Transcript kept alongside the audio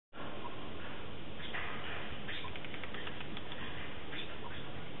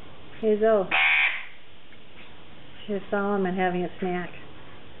Hey Zoe. Here's Solomon having a snack.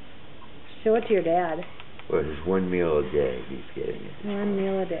 Show it to your dad. Well, it's one meal a day he's getting it. One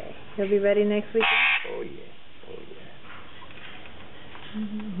meal a day. He'll be ready next week? Oh yeah. Oh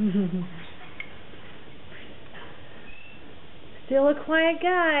yeah. Still a quiet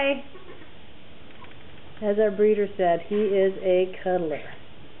guy. As our breeder said, he is a cuddler.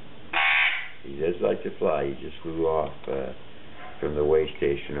 He does like to fly. He just flew off from the way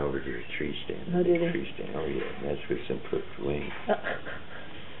station over to the tree stand. Oh, did he? Tree stand. Oh yeah, that's with some crooked wings.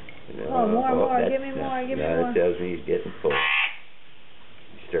 You know, more. Give me more. Give me more. That tells me he's getting full.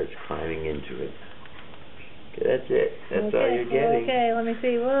 He starts climbing into it. Okay, that's it. That's all you're getting. Okay, let me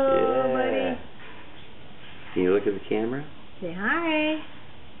see. Whoa, yeah. buddy. Can you look at the camera? Say hi.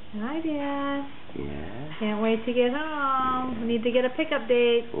 Hi, Dad. Yeah. Can't wait to get home. We need to get a pickup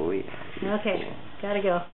date. Oh yeah. Okay, gotta go.